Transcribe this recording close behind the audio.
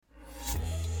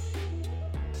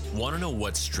Want to know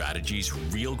what strategies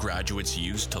real graduates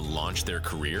use to launch their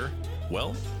career?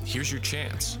 Well, here's your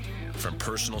chance. From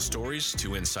personal stories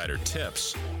to insider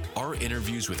tips, our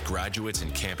interviews with graduates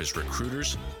and campus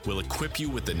recruiters will equip you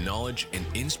with the knowledge and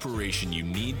inspiration you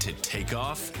need to take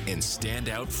off and stand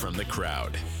out from the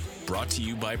crowd. Brought to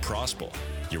you by Prospel,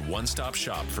 your one-stop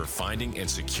shop for finding and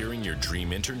securing your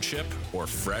dream internship or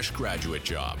fresh graduate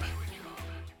job.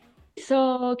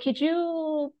 So, could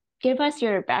you give us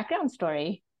your background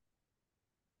story?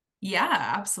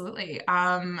 Yeah, absolutely.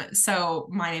 So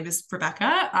my name is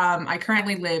Rebecca. I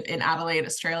currently live in Adelaide,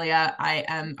 Australia. I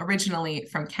am originally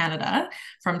from Canada,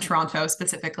 from Toronto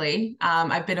specifically.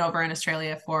 I've been over in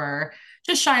Australia for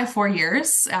just shy of 4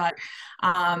 years.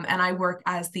 And I work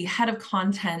as the head of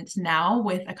content now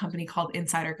with a company called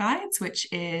Insider Guides, which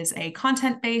is a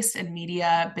content-based and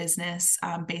media business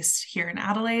based here in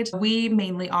Adelaide. We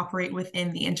mainly operate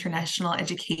within the international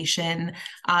education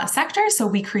sector. So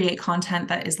we create content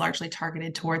that is largely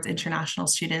targeted towards international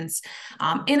students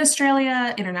in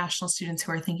Australia, international students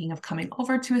who are thinking of coming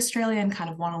over to Australia and kind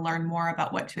of want to learn more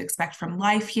about what to expect from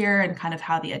life here and kind of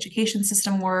how the education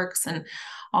system works and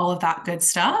all of that good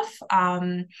stuff.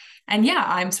 And yeah,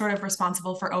 I'm sort of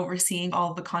responsible for overseeing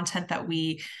all of the content that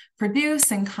we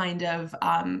produce and kind of,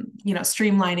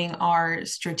 streamlining our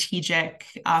strategic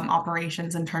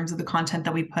operations in terms of the content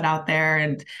that we put out there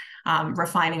and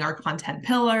refining our content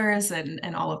pillars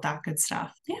and all of that good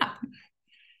stuff. Yeah.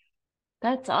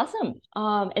 That's awesome.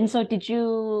 And so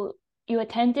you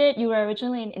were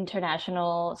originally an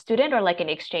international student or like an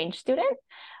exchange student?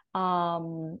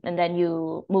 And then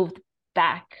you moved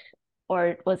back,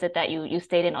 or was it that you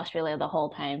stayed in Australia the whole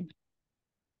time?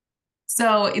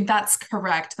 So that's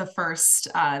correct. The first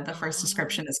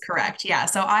description is correct. Yeah.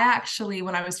 So I actually,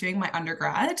 when I was doing my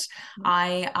undergrad,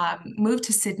 I moved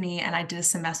to Sydney and I did a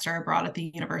semester abroad at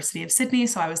the University of Sydney.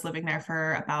 So I was living there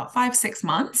for about 5-6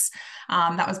 months.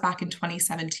 That was back in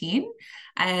 2017.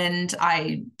 And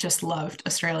I just loved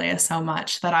Australia so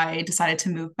much that I decided to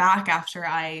move back after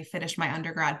I finished my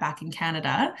undergrad back in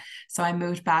Canada. So I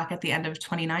moved back at the end of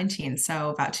 2019. So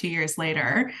about 2 years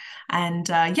later. And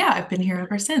yeah, I've been here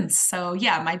ever since. So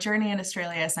yeah, my journey in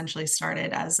Australia essentially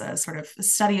started as a sort of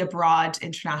study abroad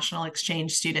international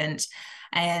exchange student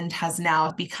and has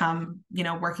now become,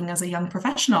 working as a young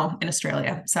professional in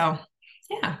Australia. So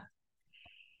yeah.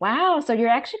 Wow, so you're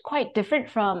actually quite different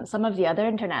from some of the other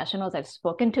internationals I've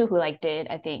spoken to who like did,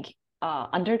 I think,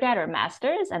 undergrad or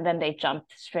masters, and then they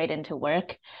jumped straight into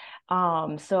work.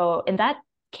 So in that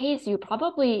case, you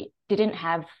probably didn't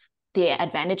have the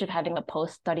advantage of having a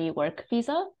post-study work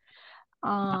visa.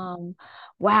 Um,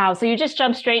 wow, so you just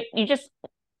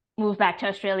moved back to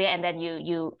Australia and then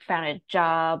you found a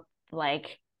job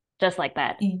like just like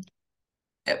that.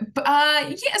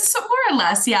 Yeah, so more or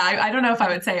less, yeah. I don't know if I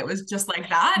would say it was just like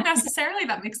that necessarily.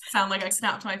 That makes it sound like I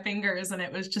snapped my fingers and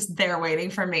it was just there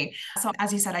waiting for me. So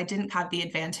as you said, I didn't have the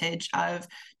advantage of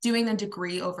doing a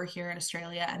degree over here in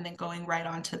Australia and then going right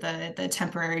on to the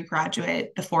temporary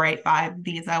graduate, the 485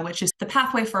 visa, which is the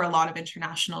pathway for a lot of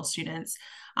international students.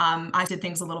 I did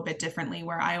things a little bit differently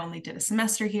where I only did a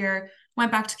semester here,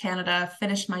 went back to Canada,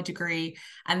 finished my degree,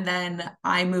 and then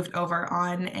I moved over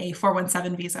on a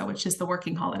 417 visa, which is the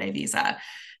working holiday visa.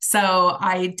 So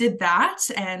I did that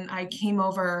and I came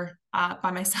over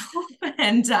by myself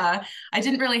and I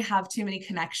didn't really have too many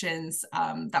connections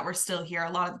that were still here.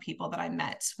 A lot of the people that I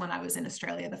met when I was in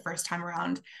Australia the first time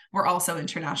around were also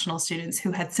international students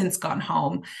who had since gone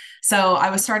home. So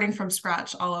I was starting from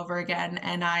scratch all over again,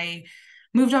 and I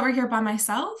moved over here by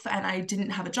myself and I didn't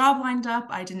have a job lined up.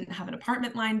 I didn't have an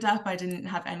apartment lined up. I didn't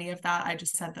have any of that. I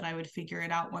just said that I would figure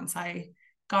it out once I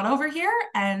got over here.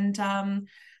 And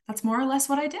that's more or less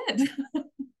what I did.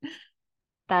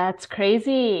 That's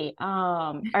crazy.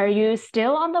 Are you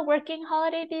still on the working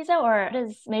holiday visa, or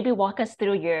does maybe walk us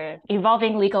through your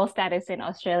evolving legal status in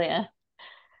Australia?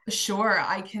 Sure,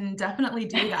 I can definitely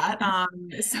do that.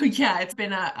 So yeah, it's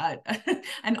been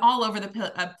an all over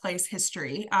the place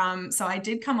history. So I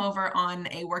did come over on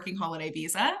a working holiday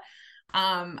visa.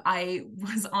 I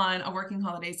was on a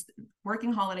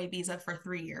working holiday visa for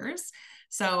 3 years.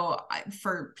 So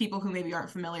for people who maybe aren't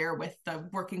familiar with the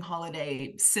working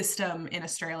holiday system in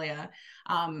Australia,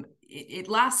 it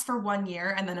lasts for 1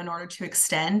 year. And then in order to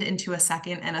extend into a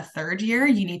second and a third year,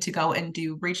 you need to go and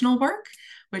do regional work,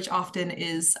 which often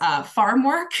is farm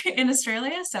work in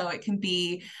Australia. So it can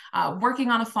be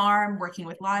working on a farm, working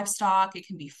with livestock. It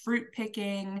can be fruit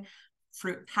picking,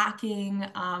 fruit packing.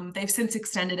 They've since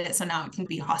extended it, so now it can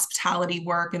be hospitality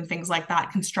work and things like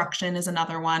that. Construction is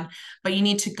another one, but you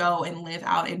need to go and live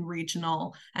out in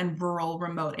regional and rural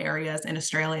remote areas in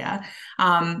Australia.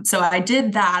 So I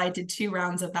did that. I did 2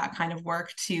 rounds of that kind of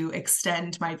work to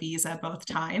extend my visa both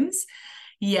times.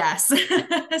 Yes.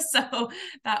 So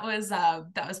that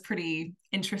was pretty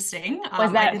interesting. Was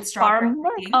I that did strawberry farm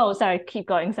work? picking. Oh, sorry, keep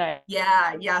going. Sorry.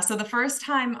 Yeah. So the first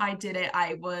time I did it,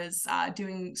 I was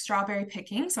doing strawberry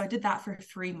picking. So I did that for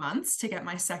 3 months to get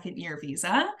my 2nd year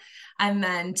visa. And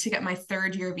then to get my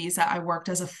 3rd year visa, I worked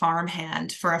as a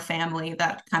farmhand for a family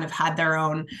that kind of had their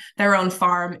own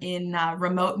farm in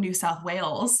remote New South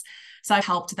Wales. So I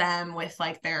helped them with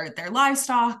like their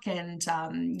livestock and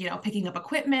picking up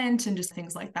equipment and just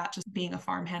things like that, just being a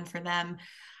farmhand for them.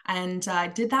 And I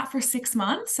did that for 6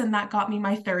 months, and that got me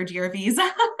my 3rd year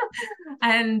visa.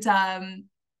 And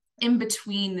in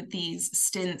between these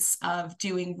stints of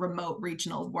doing remote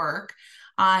regional work,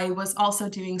 I was also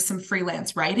doing some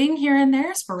freelance writing here and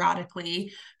there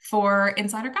sporadically for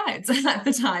Insider Guides at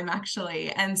the time, actually.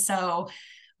 And so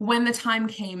when the time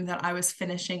came that I was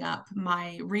finishing up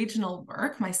my regional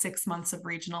work, my 6 months of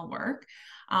regional work,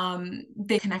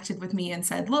 they connected with me and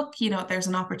said, look, there's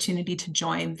an opportunity to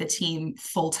join the team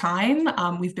full time.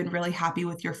 We've been really happy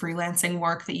with your freelancing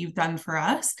work that you've done for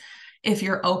us. If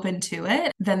you're open to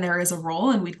it, then there is a role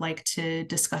and we'd like to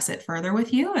discuss it further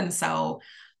with you. And so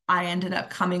I ended up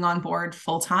coming on board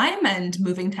full time and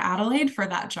moving to Adelaide for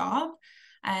that job.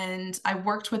 And I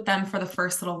worked with them for the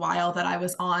first little while that I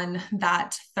was on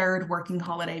that 3rd working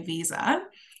holiday visa.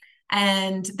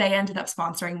 And they ended up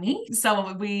sponsoring me.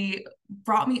 So we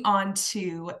brought me on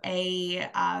to a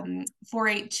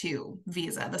 482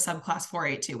 visa, the subclass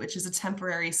 482, which is a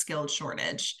temporary skilled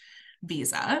shortage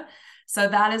visa. So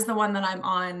that is the one that I'm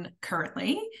on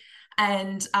currently.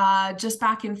 And just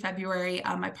back in February,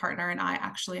 my partner and I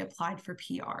actually applied for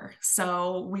PR.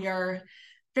 So we are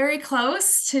very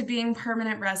close to being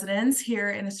permanent residents here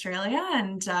in Australia.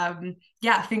 And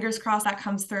fingers crossed that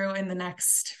comes through in the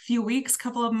next few weeks,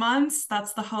 couple of months.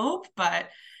 That's the hope. But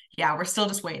yeah, we're still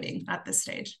just waiting at this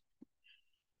stage.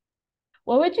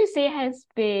 What would you say has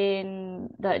been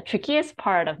the trickiest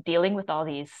part of dealing with all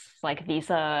these like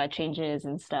visa changes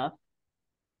and stuff?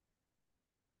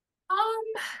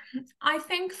 I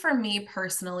think for me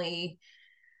personally,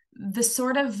 the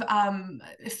sort of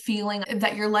feeling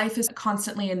that your life is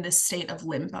constantly in this state of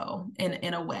limbo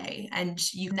in a way,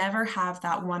 and you never have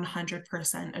that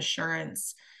 100%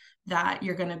 assurance that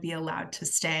you're going to be allowed to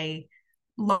stay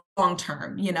long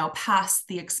term, past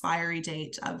the expiry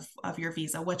date of your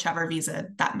visa, whichever visa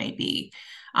that may be,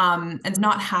 and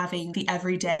not having the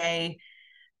everyday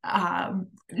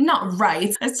not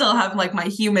rights. I still have like my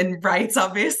human rights,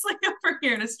 obviously, over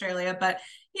here in Australia, but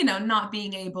not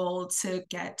being able to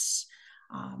get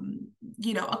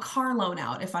a car loan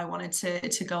out if I wanted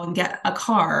to go and get a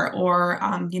car, or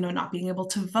not being able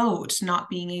to vote, not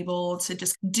being able to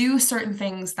just do certain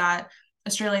things that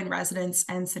Australian residents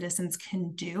and citizens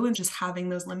can do, and just having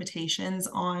those limitations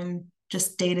on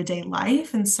just day-to-day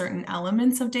life and certain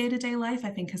elements of day-to-day life,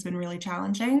 I think has been really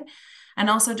challenging. And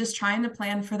also just trying to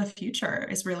plan for the future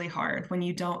is really hard when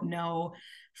you don't know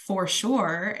for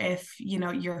sure if,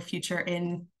 your future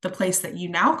in the place that you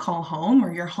now call home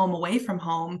or your home away from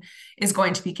home is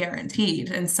going to be guaranteed.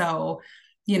 And so,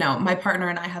 my partner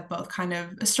and I have both kind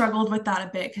of struggled with that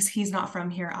a bit because he's not from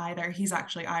here either. He's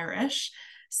actually Irish.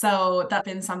 So that's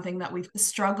been something that we've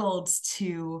struggled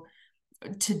to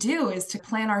do, is to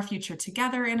plan our future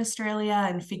together in Australia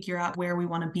and figure out where we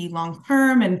want to be long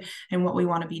term and what we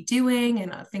want to be doing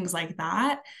and things like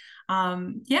that.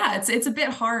 It's a bit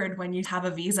hard when you have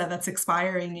a visa that's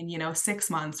expiring in 6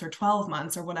 months or 12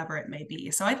 months or whatever it may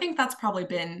be. So I think that's probably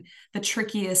been the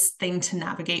trickiest thing to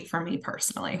navigate for me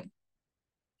personally.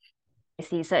 I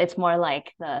see. So it's more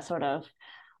like the sort of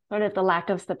the lack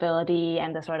of stability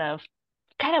and the sort of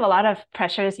kind of a lot of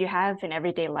pressures you have in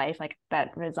everyday life, like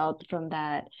that result from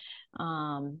that.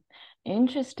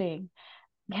 Interesting.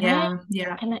 Can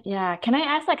I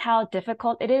ask like how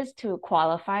difficult it is to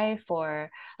qualify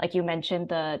for, like you mentioned,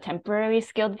 the temporary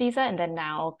skilled visa and then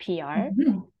now PR?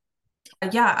 Mm-hmm.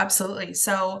 Yeah, absolutely.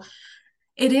 So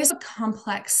it is a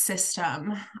complex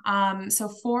system. So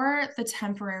for the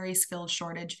temporary skilled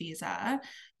shortage visa,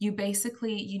 you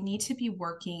need to be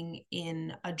working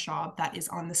in a job that is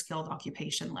on the skilled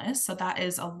occupation list. So that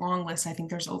is a long list. I think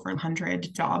there's over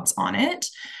 100 jobs on it.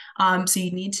 So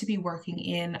you need to be working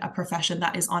in a profession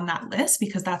that is on that list,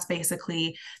 because that's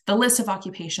basically the list of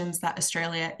occupations that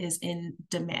Australia is in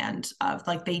demand of.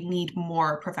 Like, they need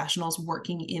more professionals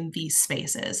working in these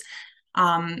spaces.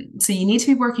 So you need to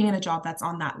be working in a job that's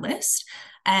on that list.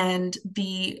 And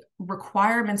the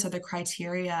requirements or the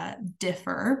criteria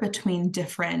differ between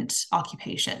different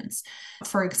occupations.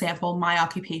 For example, my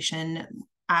occupation,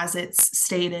 as it's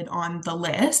stated on the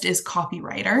list, is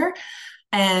copywriter.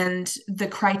 And the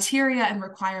criteria and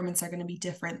requirements are going to be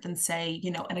different than, say,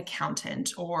 an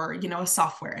accountant or, a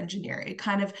software engineer. It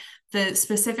kind of, the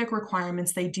specific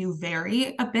requirements, they do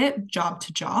vary a bit job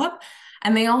to job.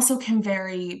 And they also can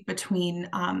vary between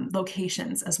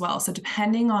locations as well. So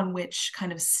depending on which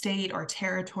kind of state or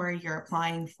territory you're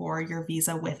applying for your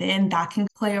visa within, that can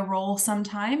play a role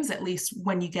sometimes, at least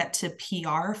when you get to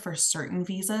PR for certain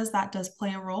visas, that does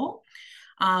play a role.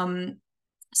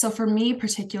 So for me,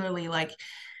 particularly, like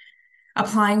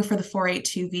applying for the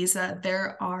 482 visa,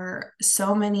 there are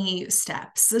so many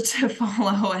steps to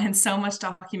follow and so much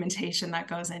documentation that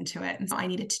goes into it. And so I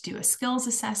needed to do a skills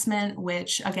assessment,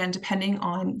 which, again, depending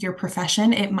on your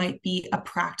profession, it might be a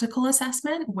practical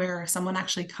assessment where someone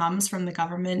actually comes from the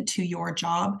government to your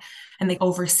job and they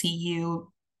oversee you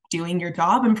doing your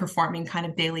job and performing kind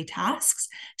of daily tasks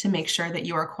to make sure that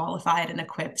you are qualified and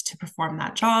equipped to perform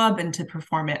that job and to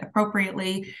perform it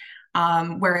appropriately.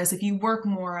 Whereas if you work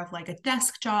more of like a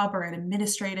desk job or an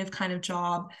administrative kind of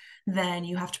job, then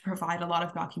you have to provide a lot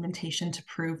of documentation to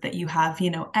prove that you have,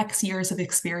 X years of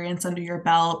experience under your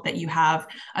belt, that you have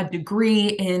a degree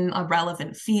in a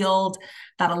relevant field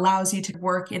that allows you to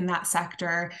work in that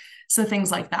sector. So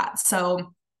things like that.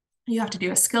 So you have to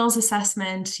do a skills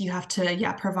assessment. You have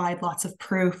to, provide lots of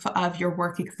proof of your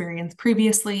work experience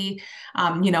previously,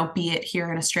 be it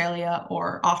here in Australia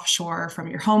or offshore from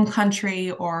your home country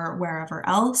or wherever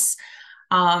else.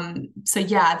 That's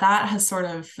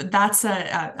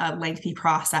a lengthy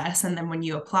process. And then when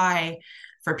you apply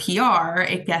for PR,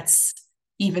 it gets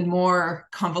even more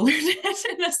convoluted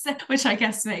in a sense, which I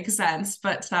guess makes sense.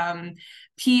 But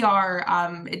PR,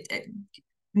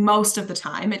 most of the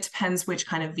time, it depends which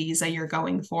kind of visa you're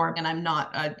going for. And I'm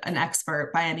not an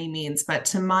expert by any means, but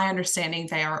to my understanding,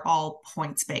 they are all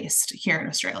points-based here in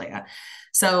Australia.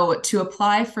 So to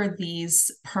apply for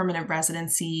these permanent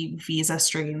residency visa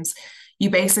streams, you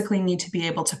basically need to be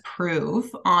able to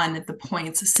prove on the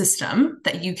points system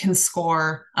that you can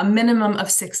score a minimum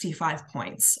of 65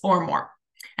 points or more.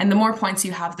 And the more points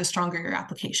you have, the stronger your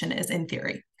application is in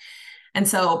theory. And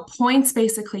so points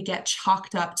basically get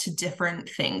chalked up to different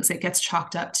things. It gets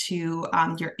chalked up to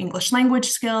your English language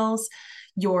skills,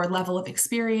 your level of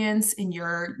experience in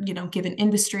your, given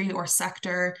industry or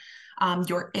sector.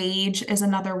 Your age is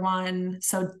another one.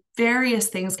 So various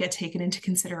things get taken into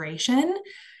consideration.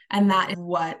 And that is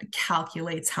what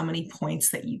calculates how many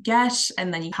points that you get.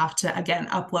 And then you have to, again,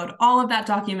 upload all of that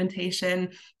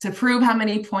documentation to prove how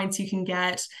many points you can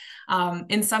get.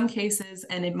 In some cases,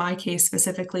 and in my case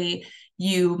specifically,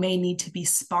 you may need to be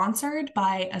sponsored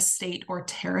by a state or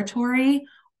territory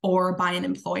or by an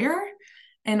employer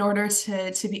in order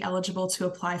to be eligible to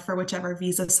apply for whichever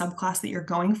visa subclass that you're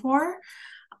going for.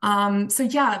 There's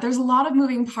a lot of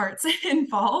moving parts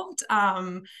involved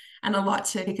and a lot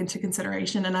to take into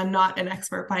consideration. And I'm not an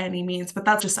expert by any means, but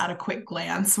that's just at a quick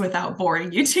glance without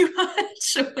boring you too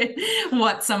much with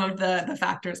what some of the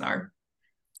factors are.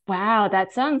 Wow,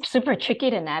 that sounds super tricky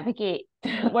to navigate.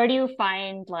 Where do you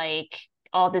find like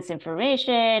all this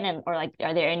information or like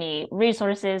are there any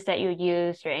resources that you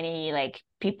use or any like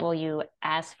people you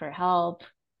ask for help?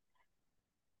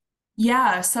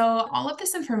 Yeah, so all of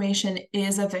this information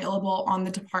is available on the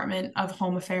Department of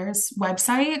Home Affairs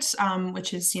website,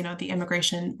 which is, the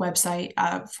immigration website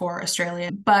for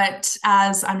Australia. But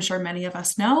as I'm sure many of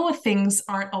us know, things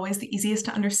aren't always the easiest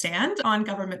to understand on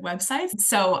government websites.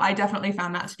 So I definitely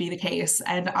found that to be the case.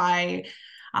 And I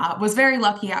was very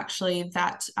lucky actually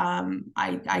that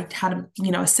I had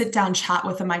a sit down chat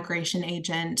with a migration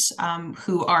agent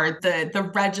who are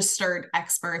the registered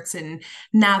experts in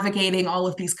navigating all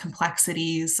of these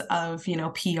complexities of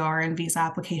PR and visa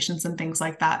applications and things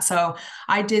like that. So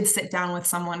I did sit down with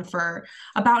someone for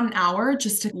about an hour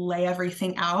just to lay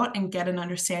everything out and get an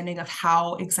understanding of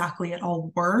how exactly it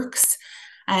all works.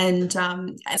 And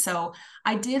so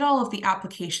I did all of the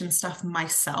application stuff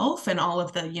myself and all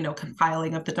of the,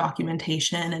 compiling of the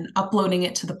documentation and uploading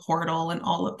it to the portal and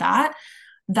all of that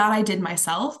I did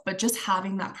myself. But just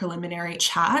having that preliminary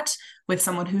chat with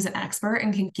someone who's an expert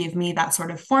and can give me that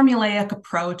sort of formulaic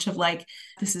approach of like,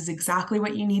 this is exactly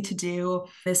what you need to do.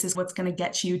 This is what's going to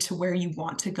get you to where you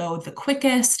want to go the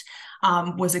quickest.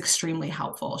 Was extremely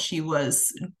helpful. She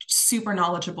was super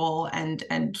knowledgeable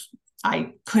and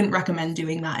I couldn't recommend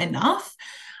doing that enough.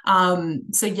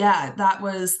 That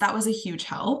was a huge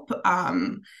help.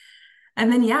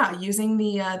 And then, yeah, using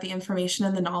the information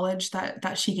and the knowledge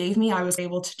that she gave me, I was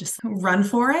able to just run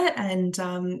for it and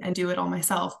do it all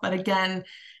myself. But again,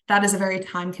 that is a very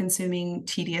time-consuming,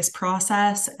 tedious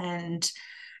process, and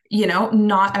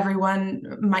not everyone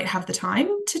might have the time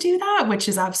to do that, which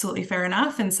is absolutely fair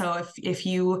enough. And so if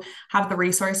you have the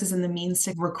resources and the means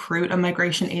to recruit a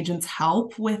migration agent's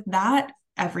help with that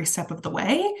every step of the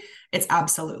way, it's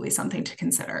absolutely something to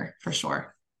consider for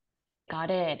sure. Got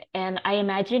it. And I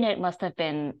imagine it must have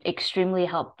been extremely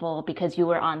helpful because you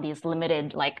were on these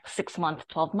limited, like 6-month,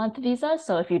 12-month visas.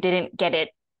 So if you didn't get it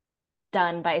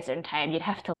done by a certain time, you'd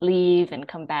have to leave and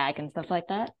come back and stuff like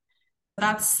that.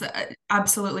 That's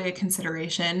absolutely a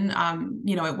consideration.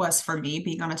 It was for me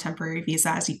being on a temporary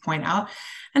visa, as you point out.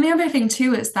 And the other thing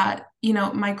too is that,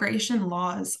 migration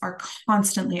laws are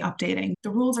constantly updating.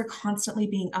 The rules are constantly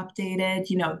being updated.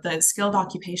 The skilled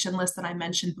occupation list that I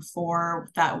mentioned before,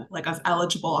 that like of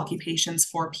eligible occupations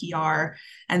for PR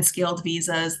and skilled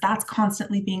visas, that's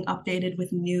constantly being updated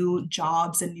with new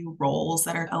jobs and new roles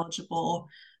that are eligible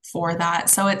for that.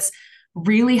 So it's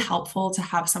really helpful to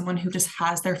have someone who just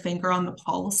has their finger on the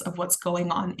pulse of what's going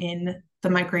on in the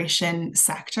migration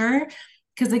sector.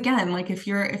 Because again, like if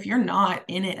you're not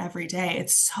in it every day,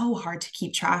 it's so hard to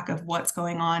keep track of what's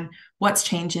going on, what's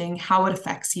changing, how it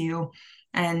affects you.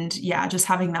 And yeah, just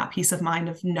having that peace of mind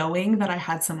of knowing that I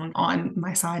had someone on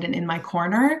my side and in my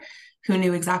corner who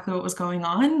knew exactly what was going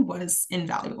on was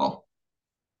invaluable.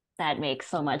 That makes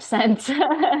so much sense.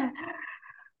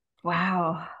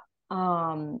 Wow.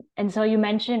 And so you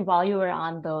mentioned while you were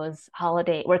on those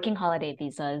working holiday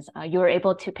visas, you were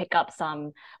able to pick up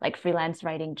some like freelance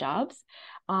writing jobs.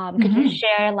 Could you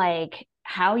share like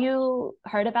how you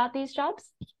heard about these jobs?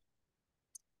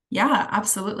 Yeah,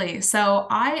 absolutely. So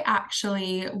I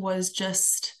actually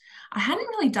I hadn't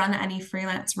really done any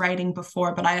freelance writing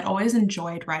before, but I had always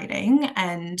enjoyed writing.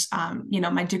 And,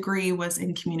 my degree was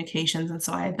in communications. And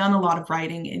so I had done a lot of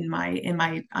writing in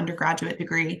my undergraduate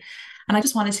degree. And I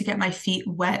just wanted to get my feet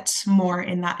wet more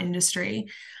in that industry.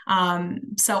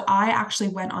 So I actually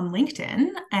went on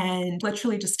LinkedIn and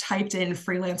literally just typed in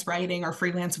freelance writing or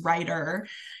freelance writer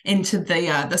into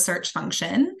the search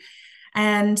function.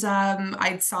 And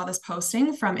I saw this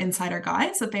posting from Insider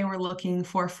Guides that they were looking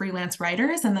for freelance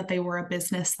writers and that they were a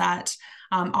business that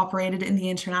operated in the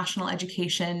international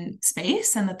education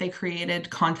space and that they created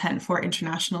content for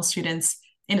international students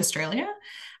in Australia.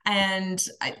 And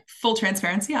full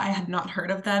transparency, I had not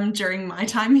heard of them during my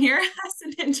time here as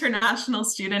an international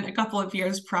student a couple of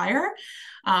years prior.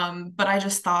 But I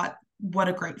just thought, what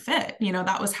a great fit.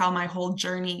 That was how my whole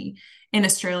journey in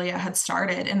Australia had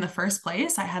started in the first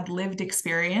place. I had lived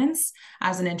experience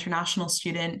as an international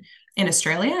student in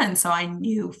Australia. And so I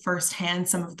knew firsthand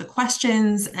some of the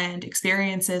questions and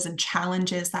experiences and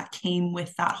challenges that came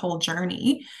with that whole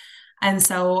journey. And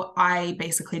so I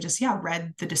basically just,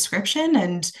 read the description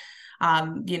and,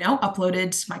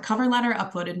 uploaded my cover letter,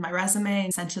 uploaded my resume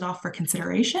and sent it off for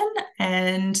consideration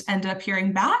and ended up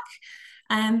hearing back.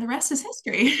 And the rest is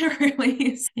history,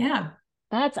 really. Yeah.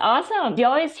 That's awesome. You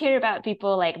always hear about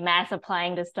people like mass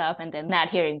applying to stuff and then not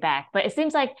hearing back. But it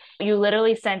seems like you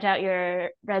literally sent out your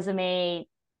resume,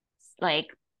 like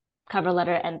cover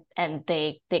letter, and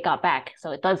they got back.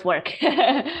 So it does work.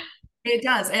 It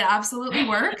does. It absolutely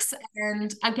works.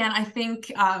 And again, I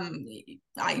think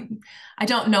I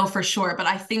don't know for sure, but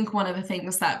I think one of the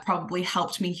things that probably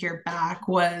helped me hear back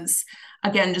was,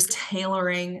 again, just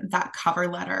tailoring that cover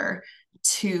letter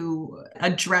to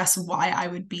address why I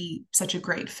would be such a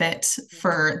great fit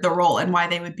for the role and why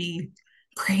they would be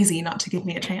crazy not to give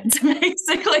me a chance,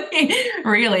 basically,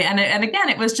 really. And again,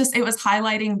 it was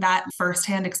highlighting that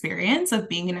firsthand experience of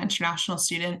being an international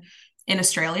student in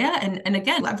Australia and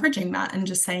again, leveraging that and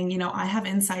just saying, I have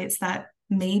insights that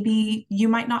maybe you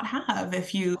might not have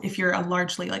if you're a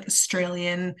largely like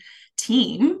Australian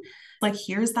team, like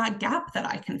here's that gap that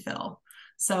I can fill.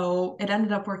 So it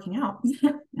ended up working out.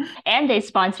 And they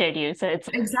sponsored you. So it's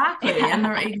exactly. Yeah.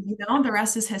 And the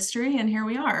rest is history. And here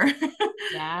we are.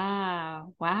 Yeah.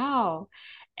 Wow.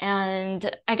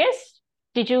 And I guess,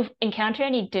 did you encounter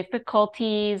any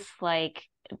difficulties like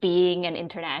being an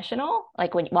international,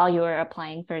 like while you were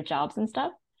applying for jobs and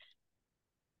stuff?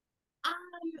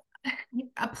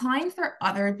 Applying for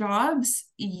other jobs,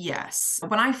 yes.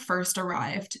 When I first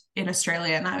arrived in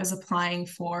Australia and I was applying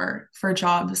for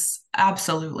jobs,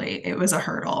 absolutely, it was a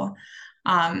hurdle.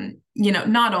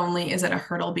 Not only is it a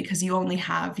hurdle because you only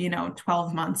have,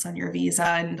 12 months on your visa,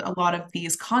 and a lot of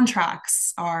these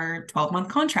contracts are 12-month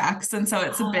contracts. And so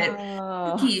it's a bit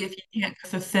Oh. tricky if you can't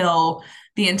fulfill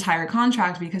the entire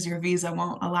contract because your visa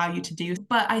won't allow you to do.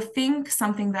 But I think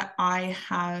something that I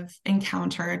have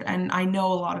encountered, and I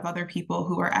know a lot of other people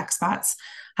who are expats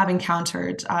have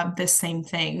encountered this same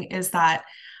thing, is that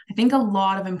I think a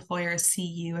lot of employers see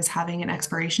you as having an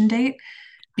expiration date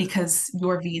because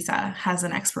your visa has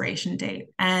an expiration date.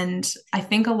 And I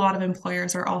think a lot of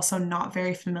employers are also not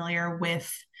very familiar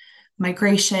with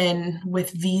migration,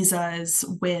 with visas,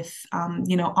 with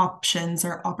options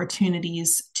or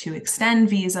opportunities to extend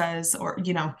visas, or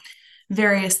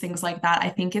various things like that. I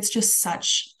think it's just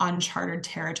such uncharted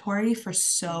territory for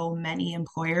so many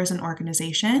employers and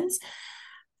organizations.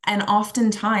 And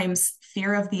oftentimes,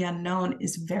 fear of the unknown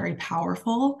is very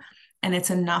powerful, and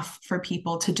it's enough for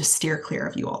people to just steer clear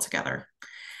of you altogether.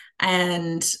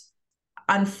 And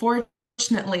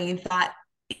unfortunately, that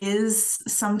is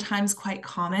sometimes quite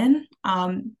common,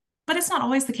 but it's not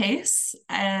always the case.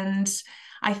 And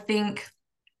I think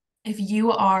if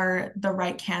you are the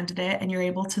right candidate and you're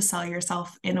able to sell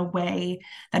yourself in a way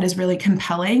that is really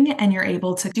compelling, and you're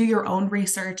able to do your own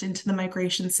research into the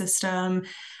migration system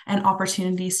and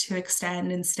opportunities to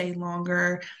extend and stay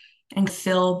longer and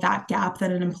fill that gap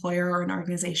that an employer or an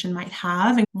organization might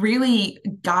have, and really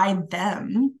guide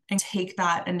them and take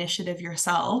that initiative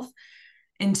yourself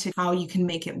into how you can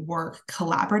make it work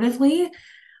collaboratively,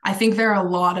 I think there are a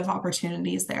lot of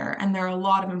opportunities there, and there are a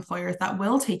lot of employers that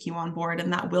will take you on board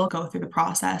and that will go through the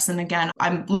process. And again,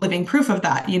 I'm living proof of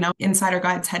that. Insider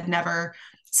Guides had never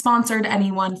sponsored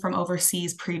anyone from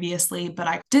overseas previously, but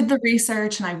I did the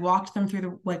research and I walked them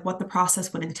through what the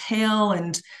process would entail,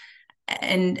 and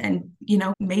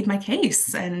made my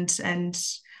case. And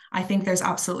I think there's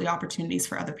absolutely opportunities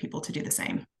for other people to do the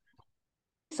same.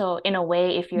 So in a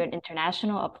way, if you're an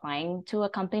international applying to a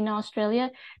company in Australia,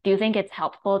 do you think it's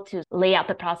helpful to lay out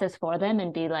the process for them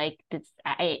and be like,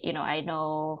 I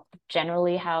know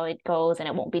generally how it goes and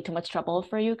it won't be too much trouble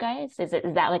for you guys? Is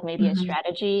that like maybe a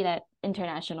strategy that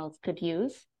internationals could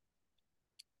use?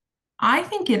 I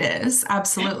think it is,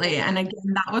 absolutely. And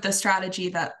again, that was the strategy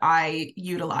that I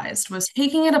utilized, was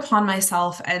taking it upon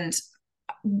myself. And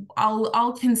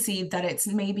I'll concede that it's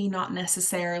maybe not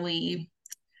necessarily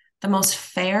the most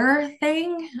fair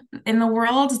thing in the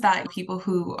world that people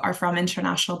who are from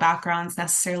international backgrounds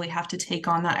necessarily have to take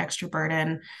on that extra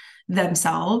burden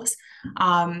themselves.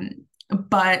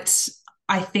 But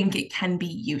I think it can be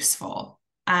useful,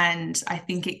 and I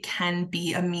think it can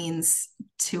be a means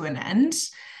to an end.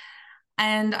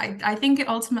 And I think it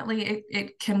ultimately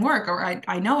it can work, or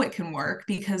I know it can work,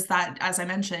 because that, as I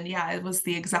mentioned, yeah, it was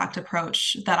the exact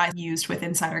approach that I used with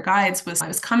Insider Guides. Was I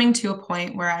was coming to a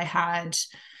point where I had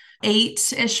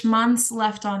 8-ish months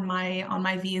left on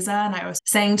my visa, and I was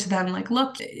saying to them, like,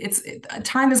 look,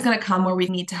 time is going to come where we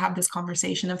need to have this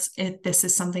conversation of if this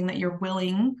is something that you're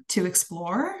willing to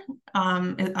explore,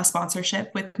 a sponsorship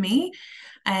with me.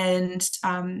 And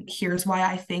here's why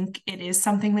I think it is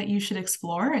something that you should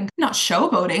explore, and not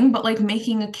showboating, but like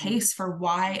making a case for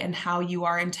why and how you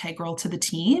are integral to the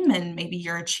team, and maybe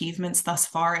your achievements thus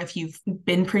far, if you've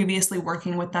been previously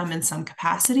working with them in some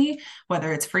capacity,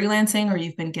 whether it's freelancing or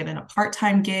you've been given a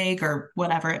part-time gig or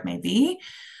whatever it may be.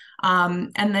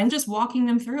 And then just walking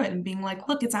them through it and being like,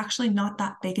 look, it's actually not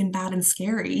that big and bad and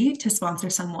scary to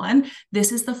sponsor someone.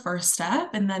 This is the first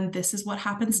step, and then this is what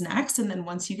happens next. And then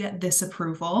once you get this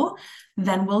approval,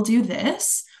 then we'll do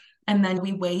this. And then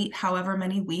we wait however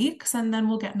many weeks, and then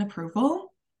we'll get an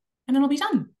approval, and it'll be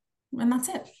done. And that's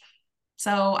it.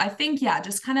 So I think, yeah,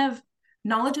 just kind of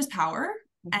knowledge is power.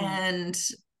 Mm-hmm. And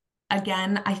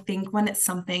again, I think when it's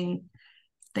something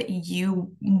that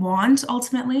you want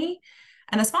ultimately,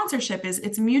 and a sponsorship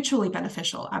it's mutually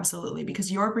beneficial, absolutely, because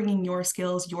you're bringing your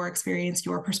skills, your experience,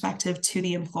 your perspective to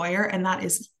the employer, and that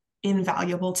is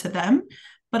invaluable to them.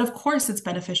 But of course, it's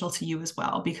beneficial to you as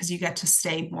well, because you get to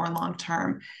stay more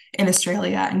long-term in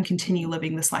Australia and continue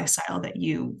living this lifestyle that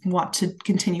you want to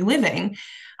continue living.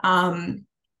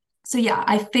 So yeah,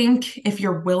 I think if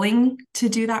you're willing to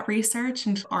do that research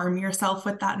and arm yourself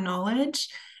with that knowledge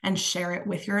and share it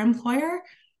with your employer,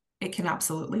 it can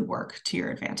absolutely work to your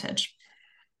advantage.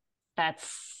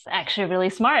 That's actually really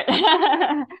smart.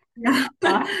 Yeah.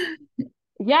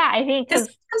 Yeah, I think because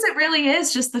it really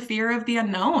is just the fear of the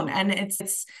unknown, and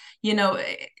it's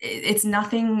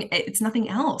nothing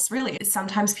else really.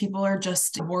 Sometimes people are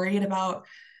just worried about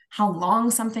how long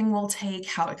something will take,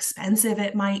 how expensive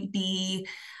it might be,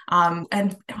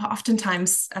 and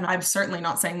oftentimes, and I'm certainly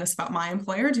not saying this about my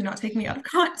employer, do not take me out of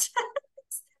context,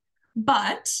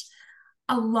 but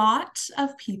A lot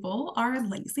of people are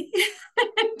lazy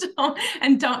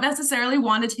and don't necessarily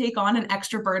want to take on an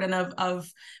extra burden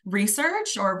of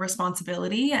research or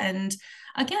responsibility. And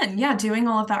again, yeah, doing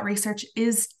all of that research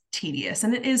is tedious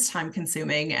and it is time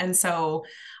consuming. And so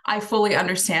I fully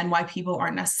understand why people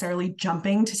aren't necessarily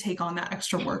jumping to take on that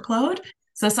extra workload.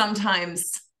 So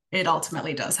sometimes it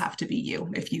ultimately does have to be you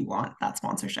if you want that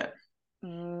sponsorship.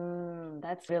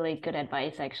 That's really good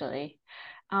advice, actually.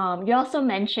 You also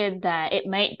mentioned that it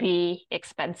might be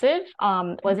expensive.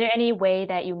 Was there any way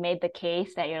that you made the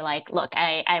case that you're like, look,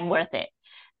 I'm worth it?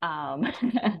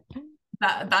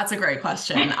 That's a great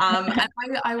question. And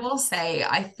I will say,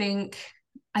 I think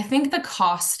the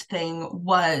cost thing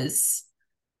was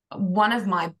one of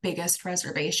my biggest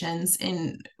reservations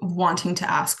in wanting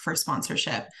to ask for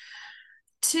sponsorship.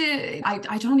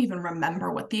 I don't even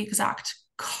remember what the exact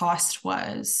cost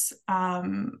was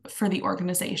for the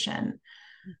organization,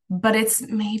 but it's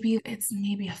maybe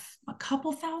a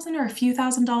couple thousand or a few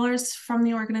 $1,000s from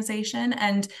the organization.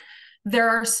 And there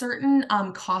are certain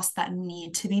costs that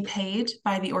need to be paid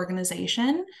by the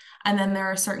organization. And then there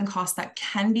are certain costs that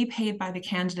can be paid by the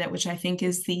candidate, which I think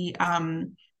is the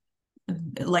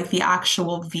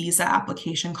actual visa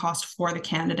application cost for the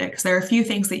candidate. Because there are a few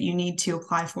things that you need to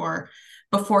apply for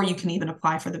before you can even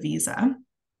apply for the visa.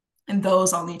 And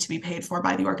those all need to be paid for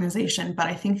by the organization. But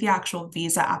I think the actual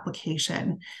visa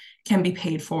application can be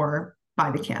paid for by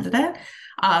the candidate.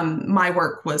 My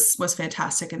work was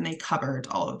fantastic and they covered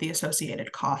all of the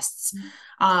associated costs.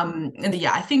 And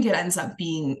yeah, I think it ends up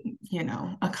being,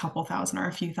 a couple thousand or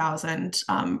a few thousand,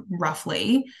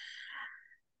 roughly.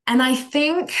 And I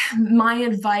think my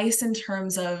advice in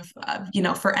terms of,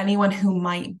 for anyone who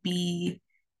might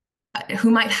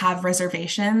have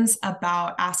reservations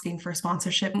about asking for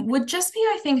sponsorship would just be,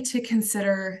 I think, to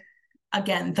consider,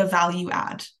 again, the value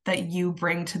add that you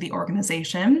bring to the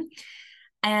organization.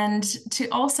 And to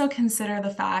also consider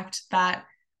the fact that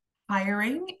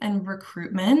hiring and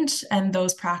recruitment and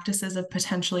those practices of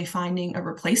potentially finding a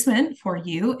replacement for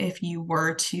you if you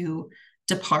were to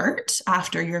depart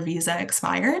after your visa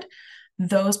expired,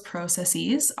 those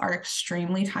processes are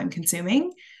extremely time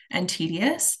consuming and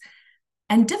tedious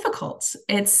and difficult.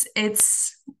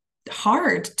 It's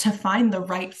hard to find the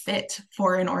right fit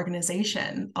for an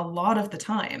organization a lot of the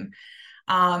time.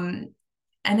 And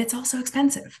it's also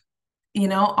expensive.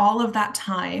 All of that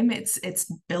time, it's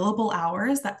billable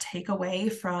hours that take away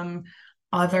from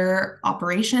other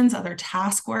operations, other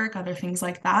task work, other things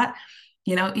like that.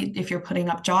 If you're putting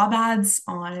up job ads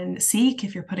on Seek,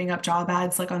 if you're putting up job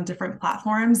ads like on different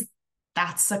platforms,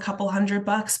 that's a couple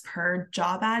 $100 per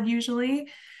job ad usually.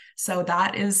 So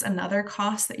that is another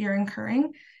cost that you're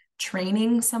incurring.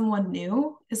 Training someone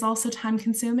new is also time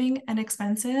consuming and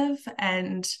expensive.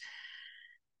 And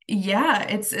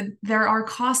yeah, there are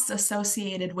costs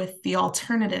associated with the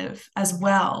alternative as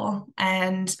well.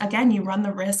 And again, you run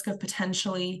the risk of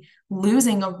potentially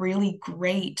losing a really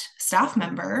great staff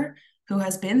member who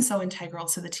has been so integral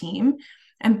to the team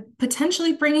and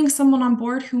potentially bringing someone on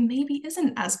board who maybe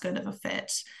isn't as good of a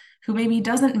fit, who maybe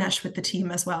doesn't mesh with the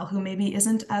team as well, who maybe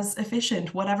isn't as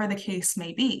efficient, whatever the case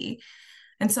may be.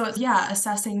 And so it's,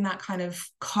 assessing that kind of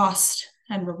cost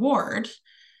and reward.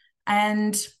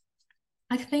 And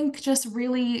I think just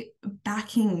really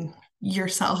backing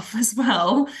yourself as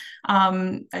well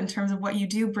in terms of what you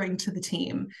do bring to the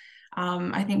team.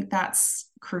 I think that's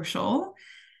crucial.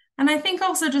 And I think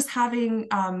also just having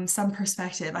some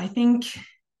perspective. I think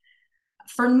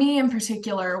for me in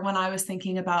particular, when I was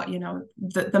thinking about,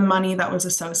 the money that was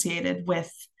associated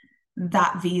with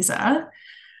that visa,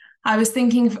 I was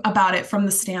thinking about it from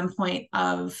the standpoint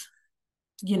of,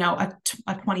 a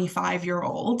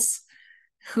 25-year-old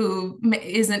who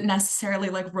isn't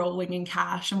necessarily like rolling in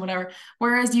cash and whatever.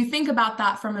 Whereas you think about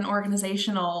that from an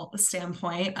organizational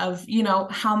standpoint of,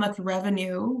 how much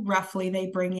revenue roughly they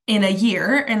bring in a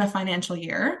year, in a financial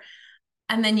year.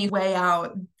 And then you weigh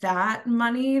out that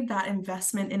money, that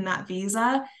investment in that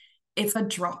visa, it's a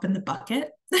drop in the bucket,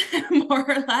 more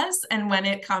or less. And when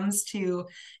it comes to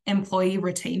employee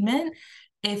retainment,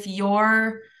 if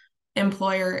your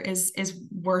employer is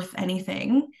worth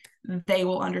anything, they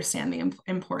will understand the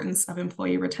importance of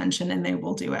employee retention and they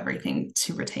will do everything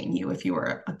to retain you if you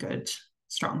are a good,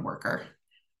 strong worker.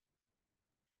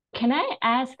 Can I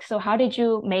ask, so how did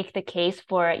you make the case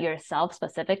for yourself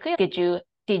specifically?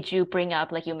 Did you bring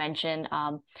up, like you mentioned,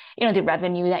 the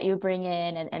revenue that you bring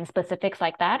in and specifics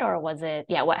like that? Or was it,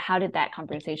 how did that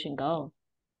conversation go?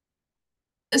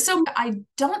 So I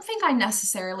don't think I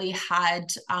necessarily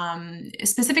had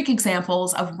specific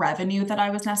examples of revenue that I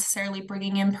was necessarily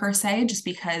bringing in per se, just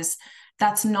because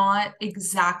that's not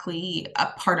exactly a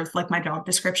part of like my job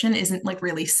description, isn't like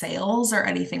really sales or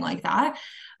anything like that.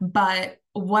 But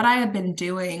what I had been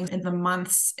doing in the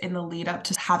months in the lead up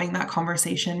to having that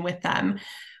conversation with them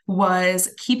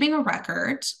was keeping a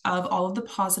record of all of the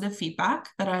positive feedback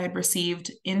that I had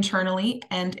received internally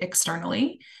and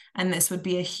externally. And this would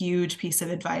be a huge piece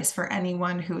of advice for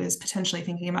anyone who is potentially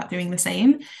thinking about doing the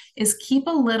same, is keep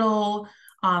a little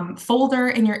folder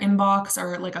in your inbox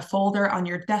or like a folder on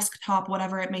your desktop,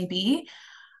 whatever it may be,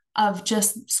 of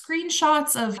just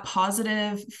screenshots of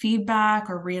positive feedback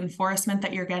or reinforcement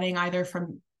that you're getting either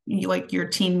from like your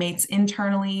teammates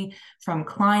internally, from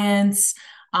clients.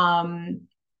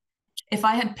 If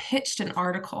I had pitched an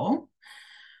article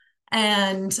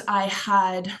and I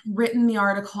had written the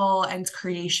article and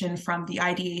creation from the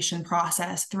ideation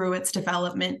process through its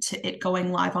development to it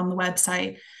going live on the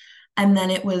website, and then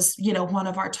it was, one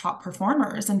of our top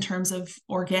performers in terms of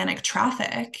organic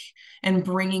traffic and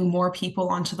bringing more people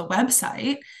onto the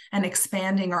website and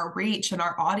expanding our reach and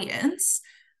our audience,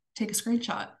 take a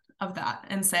screenshot of that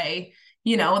and say,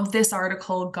 this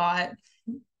article got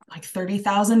like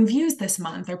 30,000 views this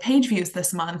month or page views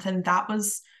this month. And that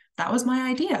was my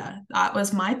idea. That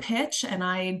was my pitch. And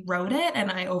I wrote it and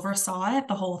I oversaw it,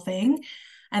 the whole thing.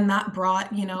 And that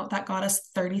brought, that got us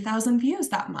 30,000 views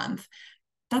that month.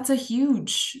 That's a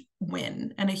huge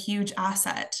win and a huge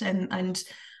asset. And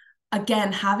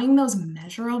again, having those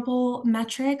measurable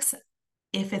metrics,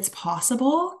 if it's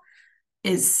possible,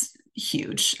 is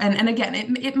huge. And again,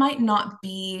 it might not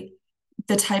be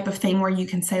the type of thing where you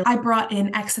can say, I brought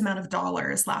in X amount of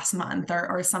dollars last month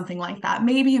or something like that.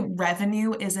 Maybe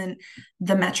revenue isn't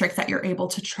the metric that you're able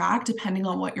to track depending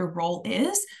on what your role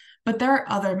is, but there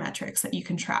are other metrics that you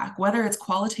can track, whether it's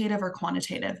qualitative or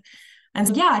quantitative. And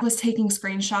so, I was taking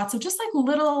screenshots of just like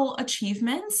little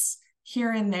achievements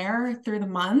here and there through the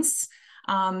months.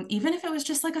 Even if it was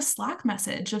just like a Slack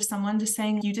message of someone just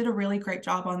saying, you did a really great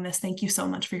job on this. Thank you so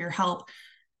much for your help.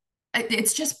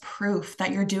 It's just proof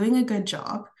that you're doing a good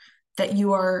job, that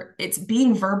it's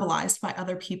being verbalized by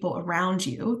other people around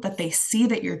you, that they see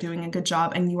that you're doing a good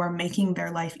job and you are making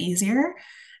their life easier,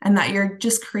 and that you're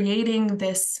just creating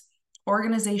this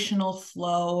organizational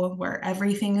flow where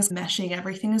everything is meshing,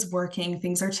 everything is working,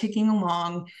 things are ticking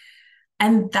along.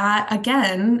 And that,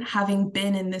 again, having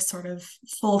been in this sort of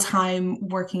full-time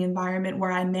working environment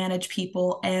where I manage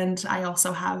people and I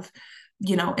also have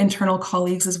internal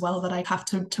colleagues as well that I have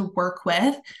to work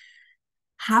with,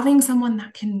 having someone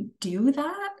that can do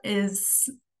that is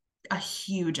a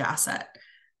huge asset.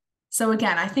 So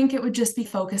again, I think it would just be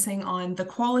focusing on the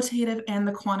qualitative and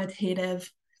the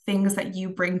quantitative things that you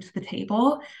bring to the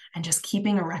table and just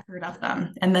keeping a record of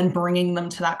them and then bringing them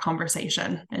to that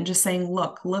conversation and just saying,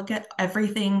 look at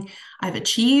everything I've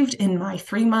achieved in my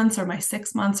 3 months or my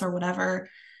 6 months or whatever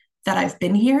that I've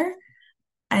been here.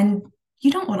 And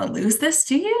you don't want to lose this,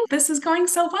 do you? This is going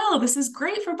so well. This is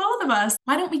great for both of us.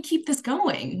 Why don't we keep this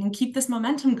going and keep this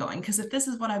momentum going? Because if this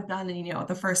is what I've done in,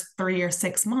 the first 3 or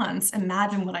 6 months,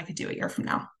 imagine what I could do a year from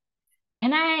now.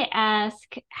 Can I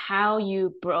ask how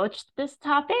you broached this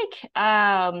topic?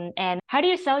 And how do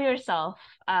you sell yourself?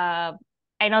 I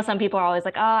know some people are always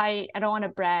like, oh, I don't want to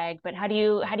brag, but how do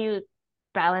you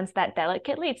balance that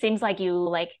delicately? It seems like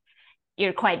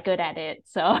you're quite good at it.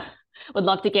 So would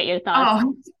love to get your thoughts.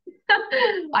 Oh.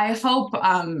 I hope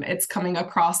it's coming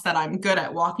across that I'm good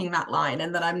at walking that line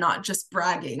and that I'm not just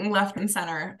bragging left and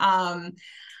center.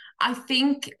 I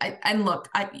think,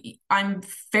 I'm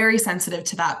very sensitive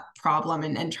to that problem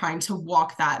and trying to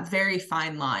walk that very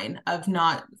fine line of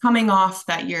not coming off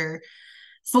that you're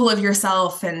full of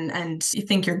yourself and you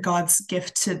think you're God's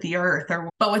gift to the earth,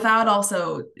 but without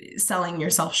also selling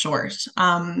yourself short.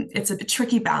 It's a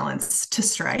tricky balance to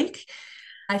strike.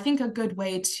 I think a good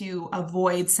way to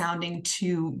avoid sounding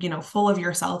too, full of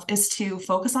yourself is to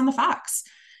focus on the facts.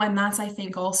 And that's, I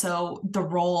think, also the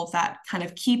role of that kind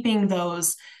of keeping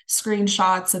those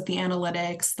screenshots of the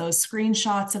analytics, those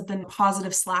screenshots of the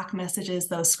positive Slack messages,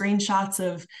 those screenshots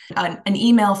of an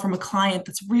email from a client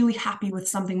that's really happy with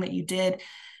something that you did,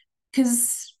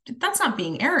 because that's not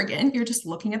being arrogant. You're just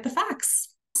looking at the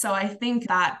facts. So I think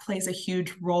that plays a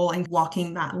huge role in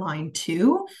walking that line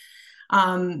too.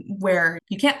 Where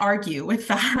you can't argue with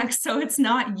facts. So it's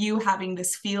not you having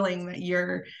this feeling that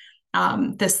you're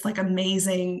this like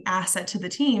amazing asset to the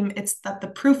team. It's that the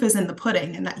proof is in the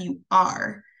pudding and that you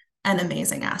are an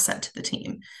amazing asset to the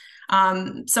team.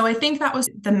 So I think that was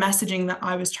the messaging that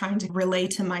I was trying to relay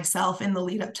to myself in the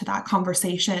lead up to that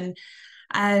conversation.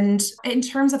 And in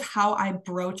terms of how I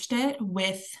broached it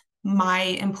with my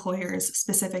employers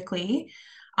specifically,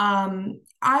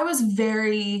 I was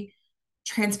very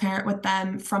transparent with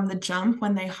them from the jump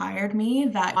when they hired me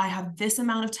that I have this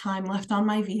amount of time left on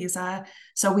my visa.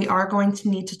 So we are going to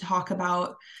need to talk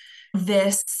about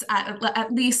this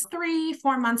at least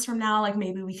 3-4 months from now, like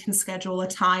maybe we can schedule a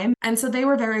time. And so they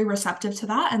were very receptive to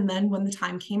that. And then when the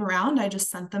time came around, I just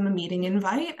sent them a meeting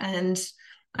invite and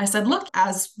I said, look,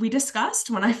 as we discussed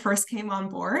when I first came on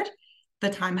board, the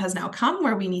time has now come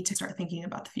where we need to start thinking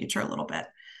about the future a little bit.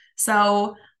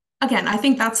 So again, I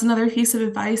think that's another piece of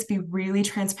advice. Be really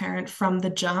transparent from the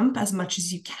jump as much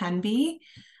as you can be.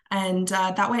 And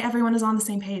that way everyone is on the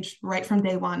same page right from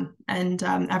day one, and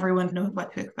everyone knows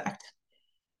what to expect.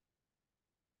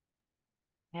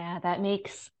 Yeah, that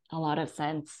makes a lot of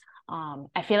sense.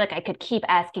 I feel like I could keep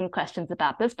asking questions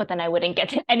about this, but then I wouldn't get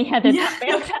to any other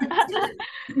topics.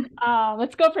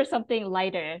 Let's go for something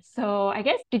lighter. So I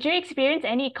guess, did you experience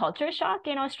any culture shock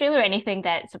in Australia or anything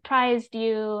that surprised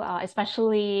you,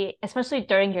 especially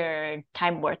during your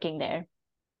time working there?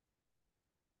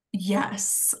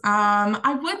 Yes.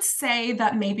 I would say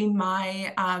that maybe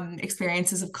my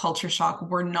experiences of culture shock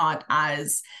were not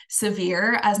as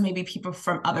severe as maybe people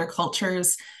from other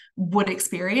cultures would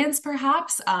experience,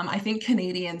 perhaps. I think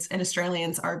Canadians and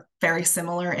Australians are very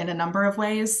similar in a number of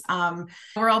ways.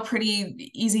 We're all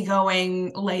pretty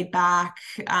easygoing, laid back.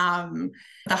 The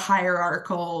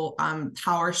hierarchical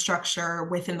power structure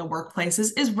within the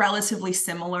workplaces is relatively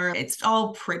similar. It's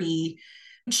all pretty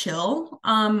chill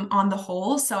on the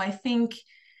whole. So I think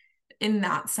in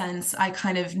that sense, I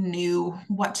kind of knew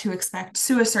what to expect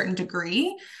to a certain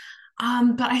degree.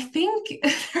 But I think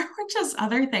there were just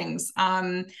other things.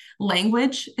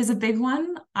 Language is a big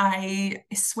one. I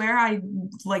swear I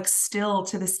like still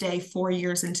to this day, 4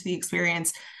 years into the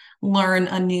experience, learn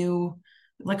a new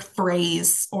like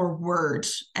phrase or word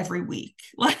every week.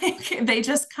 Like they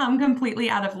just come completely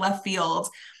out of left field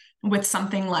with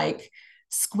something like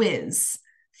squiz,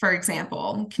 for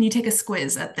example. Can you take a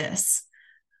squiz at this?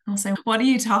 I'll say, what are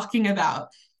you talking about?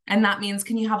 And that means,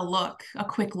 can you have a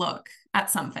quick look at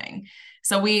something?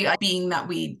 So being that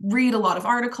we read a lot of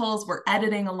articles, we're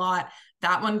editing a lot,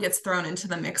 that one gets thrown into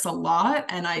the mix a lot.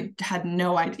 And I had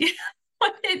no idea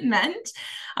what it meant.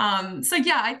 So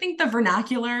yeah, I think the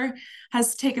vernacular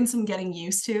has taken some getting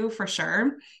used to for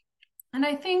sure. And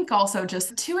I think also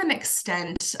just to an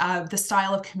extent, the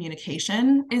style of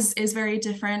communication is very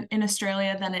different in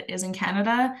Australia than it is in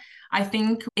Canada. I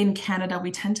think in Canada,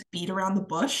 we tend to beat around the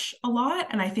bush a lot.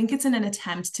 And I think it's in an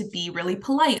attempt to be really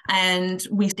polite. And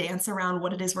we dance around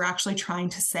what it is we're actually trying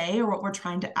to say or what we're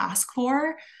trying to ask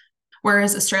for.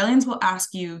 Whereas Australians will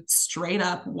ask you straight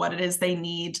up what it is they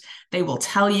need. They will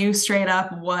tell you straight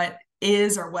up what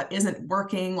is or what isn't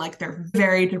working. Like they're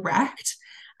very direct.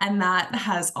 And that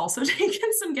has also taken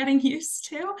some getting used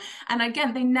to. And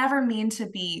again, they never mean to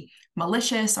be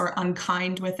malicious or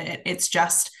unkind with it. It's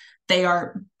just they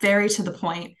are very to the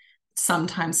point,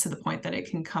 sometimes to the point that it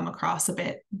can come across a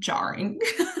bit jarring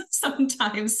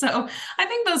sometimes. So I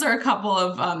think those are a couple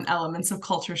of elements of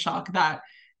culture shock that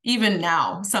even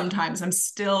now, sometimes I'm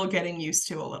still getting used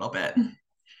to a little bit.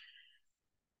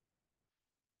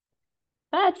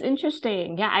 That's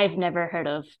interesting. Yeah, I've never heard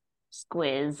of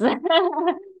squiz.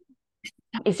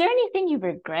 Is there anything you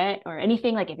regret or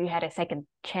anything like if you had a second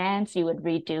chance you would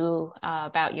redo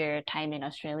about your time in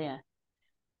Australia?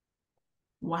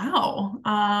 Wow.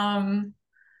 I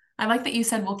like that you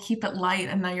said we'll keep it light,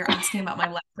 and now you're asking about my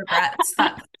life regrets.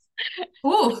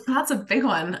 That's a big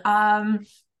one. I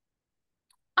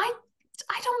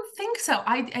don't think so.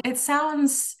 It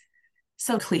sounds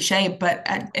so cliche, but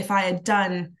if I had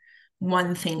done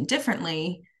one thing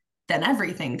differently, then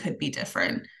everything could be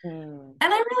different. And I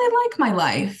really like my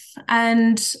life,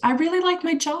 and I really like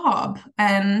my job,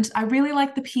 and I really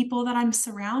like the people that I'm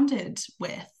surrounded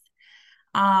with.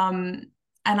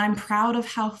 And I'm proud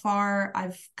of how far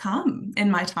I've come in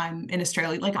my time in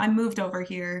Australia. Like I moved over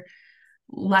here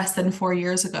less than 4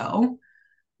 years ago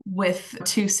with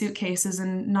 2 suitcases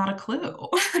and not a clue,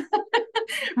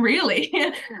 really.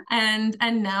 And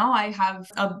now I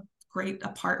have a great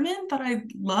apartment that I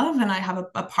love, and I have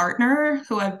a partner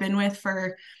who I've been with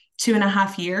for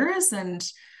 2.5 years, and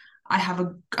I have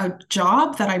a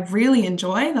job that I really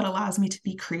enjoy that allows me to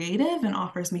be creative and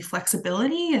offers me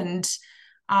flexibility, and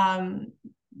I'm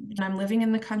living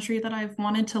in the country that I've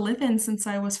wanted to live in since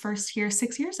I was first here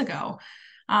 6 years ago.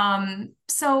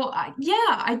 So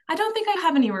yeah, I don't think I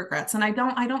have any regrets, and I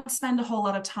don't spend a whole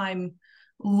lot of time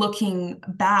looking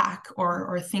back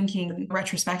or thinking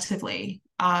retrospectively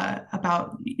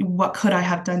about what could I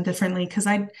have done differently, because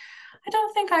I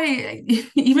don't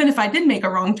think even if I did make a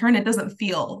wrong turn, it doesn't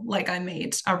feel like I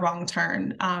made a wrong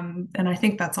turn. And I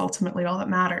think that's ultimately all that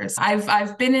matters.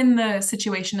 I've been in the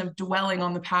situation of dwelling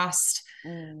on the past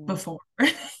before,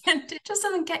 and it just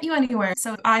doesn't get you anywhere.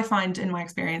 So I find in my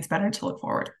experience better to look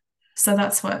forward. So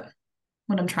that's what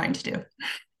I'm trying to do.